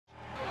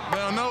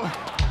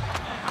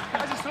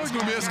It's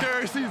going to be a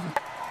scary season.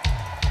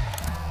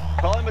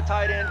 Call him a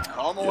tight end,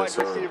 call him a wide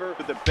receiver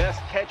with the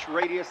best catch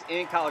radius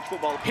in college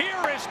football. Here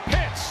is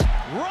Pitts.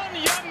 Run,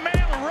 young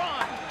man,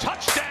 run.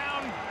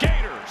 Touchdown,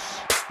 Gators.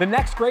 The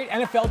next great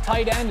NFL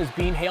tight end is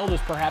being hailed as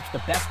perhaps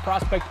the best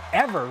prospect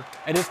ever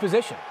at his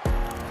position.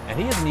 And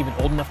he isn't even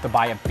old enough to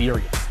buy a beer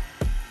yet.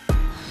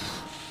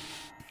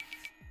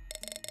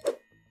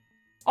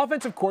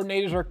 Offensive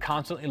coordinators are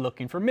constantly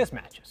looking for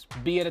mismatches,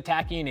 be it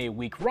attacking a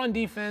weak run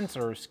defense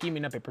or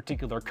scheming up a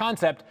particular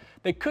concept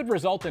that could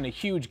result in a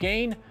huge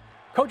gain.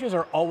 Coaches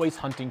are always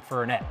hunting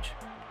for an edge.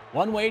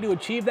 One way to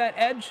achieve that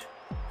edge?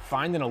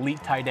 Find an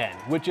elite tight end,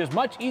 which is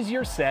much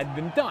easier said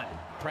than done.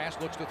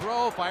 Trask looks to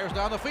throw, fires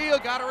down the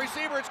field, got a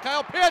receiver, it's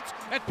Kyle Pitts,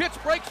 and Pitts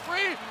breaks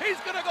free, he's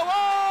gonna go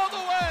all the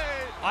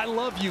way! I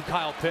love you,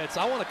 Kyle Pitts.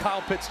 I want a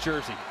Kyle Pitts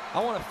jersey.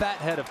 I want a fat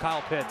head of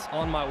Kyle Pitts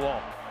on my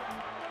wall.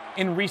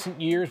 In recent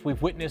years,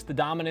 we've witnessed the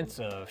dominance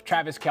of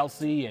Travis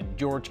Kelce and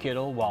George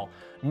Kittle, while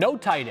no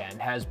tight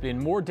end has been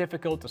more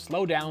difficult to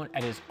slow down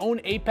at his own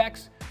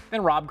apex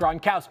than Rob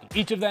Gronkowski.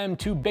 Each of them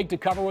too big to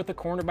cover with the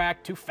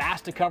cornerback, too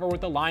fast to cover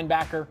with the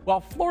linebacker. While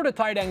Florida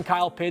tight end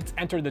Kyle Pitts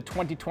entered the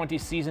 2020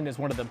 season as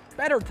one of the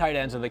better tight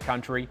ends of the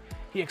country,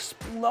 he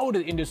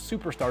exploded into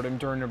superstardom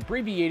during an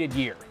abbreviated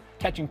year,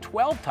 catching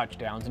 12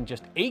 touchdowns in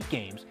just 8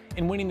 games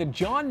and winning the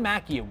John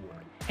Mackey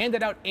Award,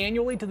 handed out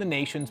annually to the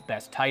nation's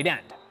best tight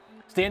end.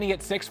 Standing at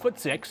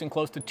 6'6" and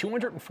close to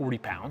 240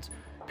 pounds,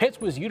 Pitts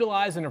was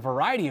utilized in a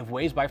variety of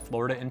ways by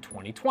Florida in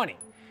 2020.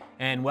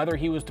 And whether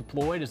he was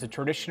deployed as a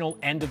traditional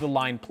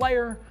end-of-the-line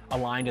player,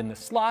 aligned in the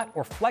slot,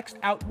 or flexed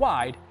out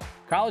wide,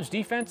 college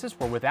defenses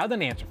were without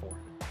an answer for him.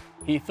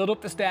 He filled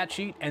up the stat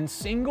sheet and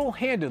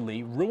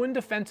single-handedly ruined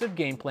defensive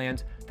game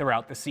plans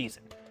throughout the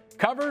season.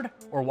 Covered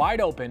or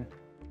wide open,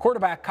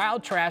 quarterback Kyle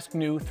Trask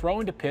knew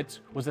throwing to Pitts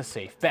was a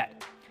safe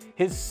bet.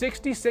 His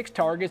 66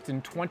 targets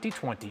in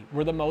 2020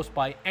 were the most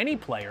by any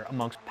player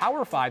amongst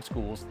Power 5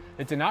 schools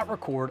that did not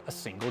record a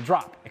single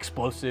drop.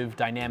 Explosive,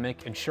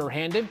 dynamic, and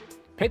sure-handed,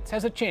 Pitts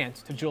has a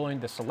chance to join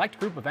the select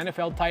group of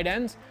NFL tight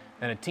ends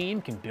that a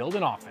team can build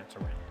an offense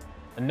around.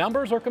 The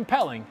numbers are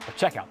compelling, but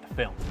check out the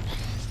film.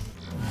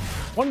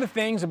 One of the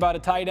things about a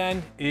tight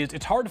end is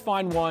it's hard to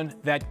find one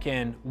that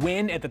can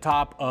win at the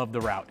top of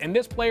the route. And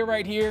this play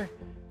right here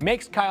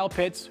makes Kyle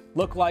Pitts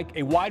look like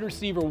a wide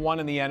receiver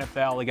 1 in the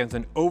NFL against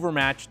an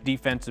overmatched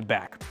defensive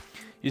back.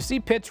 You see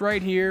Pitts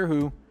right here,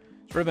 who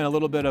is sort of in a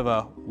little bit of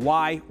a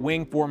Y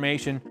wing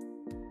formation.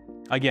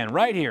 Again,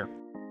 right here.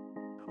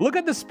 Look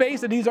at the space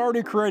that he's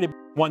already created.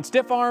 One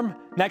stiff arm,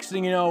 next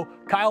thing you know,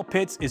 Kyle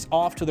Pitts is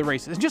off to the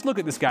races. And just look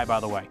at this guy, by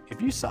the way.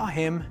 If you saw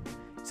him,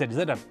 you said, is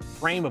that a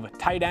frame of a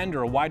tight end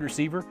or a wide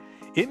receiver?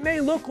 It may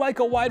look like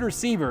a wide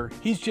receiver.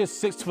 He's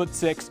just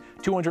 6'6",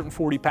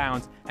 240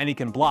 pounds, and he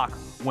can block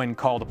when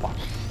called upon.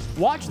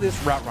 Watch this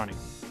route running.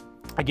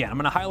 Again, I'm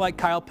going to highlight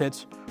Kyle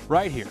Pitts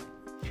right here.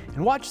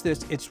 And watch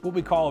this. It's what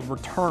we call a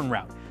return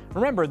route.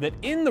 Remember that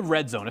in the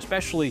red zone,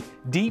 especially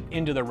deep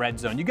into the red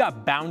zone, you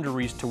got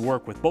boundaries to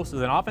work with, both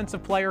as an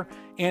offensive player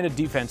and a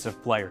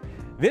defensive player.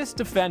 This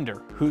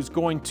defender who's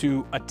going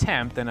to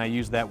attempt, and I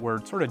use that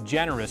word sort of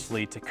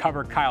generously, to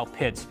cover Kyle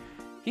Pitts,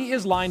 he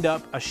is lined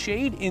up a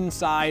shade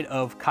inside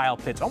of Kyle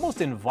Pitts, almost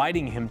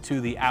inviting him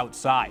to the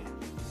outside.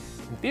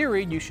 In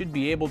theory, you should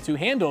be able to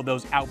handle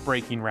those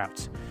outbreaking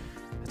routes.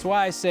 That's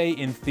why I say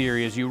in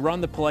theory, as you run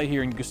the play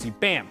here and you can see,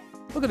 bam,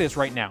 look at this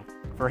right now.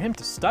 For him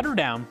to stutter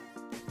down,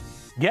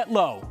 get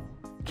low,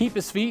 keep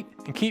his feet,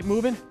 and keep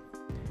moving,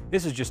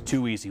 this is just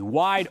too easy.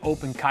 Wide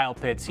open Kyle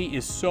Pitts. He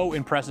is so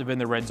impressive in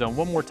the red zone.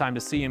 One more time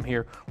to see him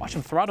here. Watch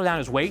him throttle down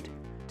his weight.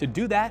 To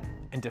do that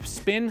and to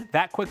spin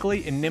that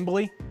quickly and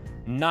nimbly,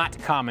 not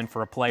common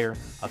for a player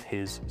of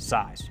his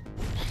size.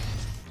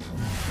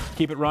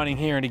 Keep it running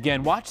here, and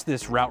again, watch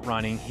this route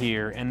running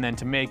here, and then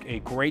to make a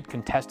great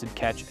contested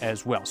catch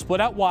as well.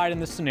 Split out wide in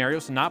this scenario,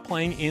 so not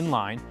playing in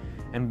line,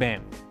 and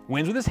bam.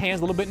 Wins with his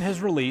hands, a little bit in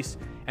his release,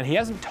 and he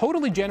hasn't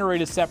totally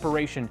generated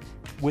separation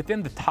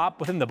within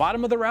the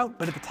bottom of the route,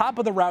 but at the top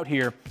of the route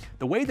here,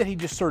 the way that he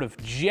just sort of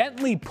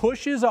gently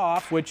pushes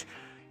off, which,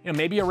 you know,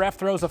 maybe a ref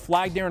throws a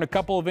flag there in a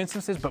couple of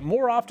instances, but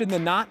more often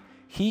than not,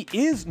 he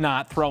is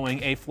not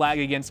throwing a flag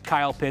against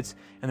Kyle Pitts.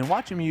 And then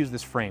watch him use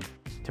this frame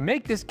to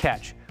make this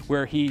catch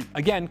where he,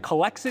 again,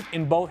 collects it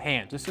in both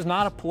hands. This is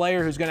not a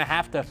player who's going to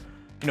have to,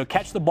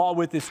 catch the ball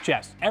with his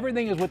chest.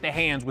 Everything is with the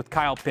hands with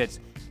Kyle Pitts.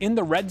 In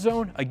the red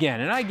zone, again,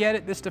 and I get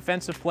it, this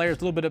defensive player is a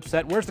little bit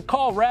upset. Where's the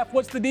call, ref?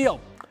 What's the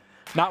deal?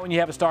 Not when you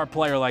have a star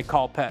player like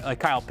Kyle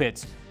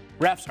Pitts.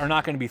 Refs are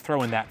not going to be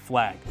throwing that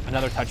flag.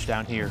 Another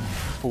touchdown here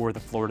for the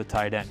Florida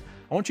tight end.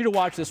 I want you to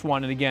watch this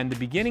one, and again, the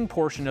beginning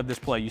portion of this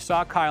play. You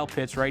saw Kyle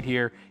Pitts right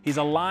here. He's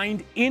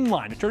aligned in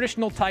line, a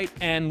traditional tight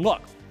end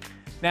look.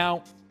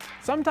 Now,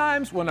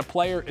 sometimes when a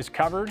player is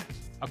covered,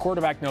 a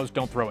quarterback knows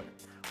don't throw it.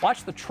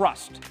 Watch the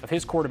trust of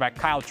his quarterback,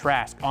 Kyle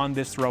Trask, on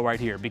this throw right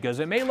here, because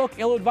it may look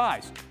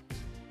ill-advised.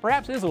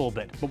 Perhaps it is a little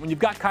bit, but when you've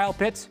got Kyle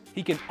Pitts,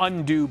 he can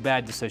undo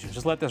bad decisions.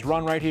 Just let this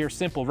run right here,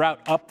 simple route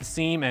up the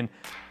seam, and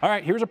all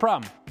right, here's a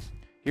problem.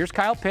 Here's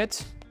Kyle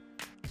Pitts,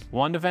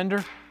 one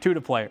defender, two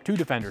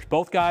defenders.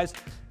 Both guys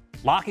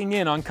Locking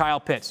in on Kyle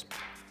Pitts.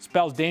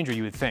 Spells danger,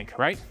 you would think,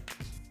 right?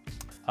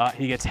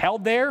 He gets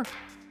held there.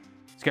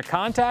 He's got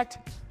contact.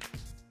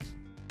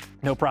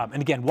 No problem.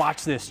 And again,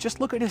 watch this. Just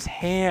look at his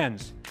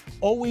hands.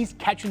 Always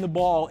catching the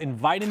ball,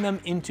 inviting them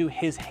into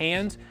his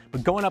hands,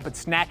 but going up and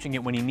snatching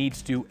it when he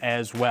needs to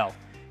as well.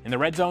 In the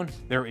red zone,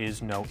 there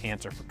is no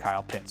answer for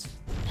Kyle Pitts.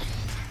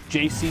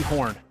 J.C.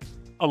 Horn,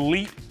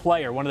 elite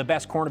player, one of the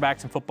best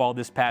cornerbacks in football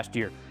this past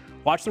year.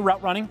 Watch the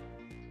route running,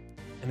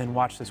 and then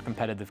watch this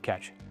competitive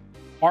catch.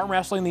 Arm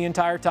wrestling the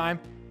entire time.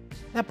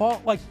 That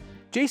ball, like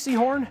J.C.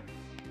 Horn,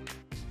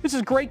 this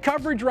is great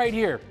coverage right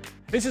here.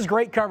 This is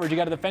great coverage. You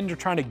got a defender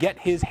trying to get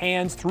his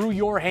hands through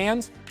your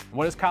hands.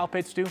 What does Kyle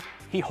Pitts do?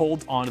 He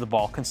holds onto the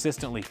ball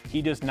consistently.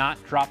 He does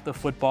not drop the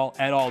football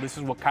at all. This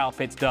is what Kyle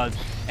Pitts does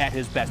at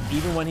his best.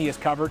 Even when he is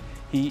covered,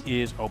 he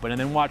is open. And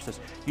then watch this.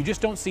 You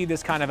just don't see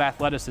this kind of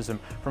athleticism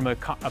from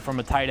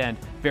a tight end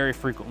very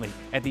frequently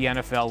at the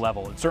NFL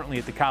level, and certainly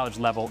at the college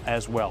level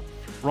as well.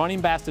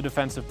 Running past the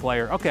defensive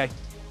player. Okay,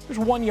 there's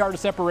 1 yard of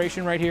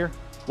separation right here.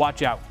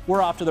 Watch out.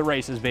 We're off to the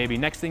races, baby.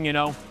 Next thing you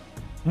know,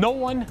 no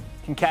one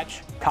can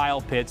catch Kyle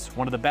Pitts,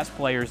 one of the best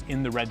players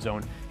in the red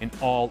zone in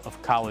all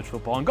of college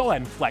football. And go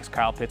ahead and flex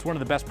Kyle Pitts, one of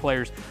the best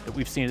players that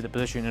we've seen at the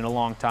position in a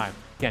long time.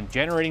 Again,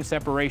 generating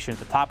separation at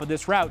the top of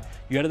this route.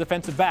 You got a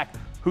defensive back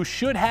who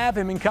should have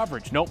him in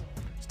coverage. Nope.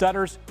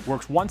 Stutters,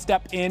 works one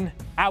step in,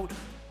 out,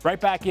 right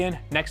back in.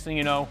 Next thing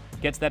you know,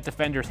 gets that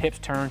defender's hips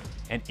turned,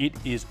 and it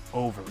is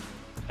over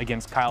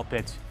against Kyle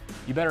Pitts.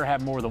 You better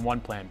have more than one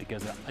plan,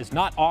 because it's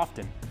not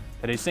often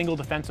that a single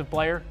defensive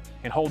player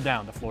can hold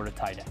down the Florida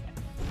tight end.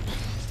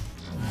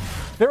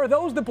 There are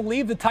those that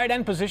believe the tight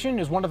end position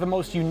is one of the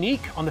most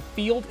unique on the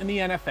field in the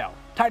NFL.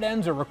 Tight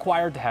ends are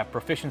required to have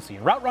proficiency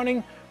in route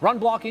running, run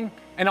blocking,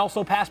 and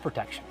also pass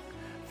protection.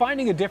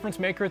 Finding a difference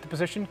maker at the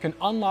position can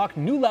unlock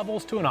new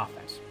levels to an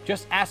offense.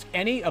 Just ask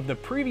any of the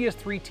previous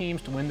 3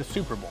 teams to win the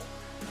Super Bowl.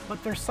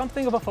 But there's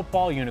something of a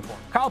football unicorn.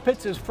 Kyle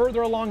Pitts is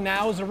further along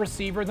now as a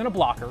receiver than a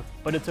blocker,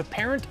 but it's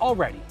apparent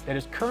already that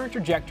his current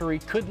trajectory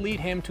could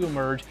lead him to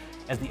emerge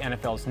as the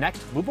NFL's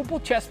next movable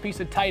chess piece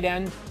at tight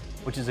end,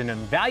 which is an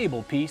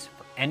invaluable piece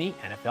for any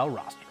NFL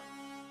roster.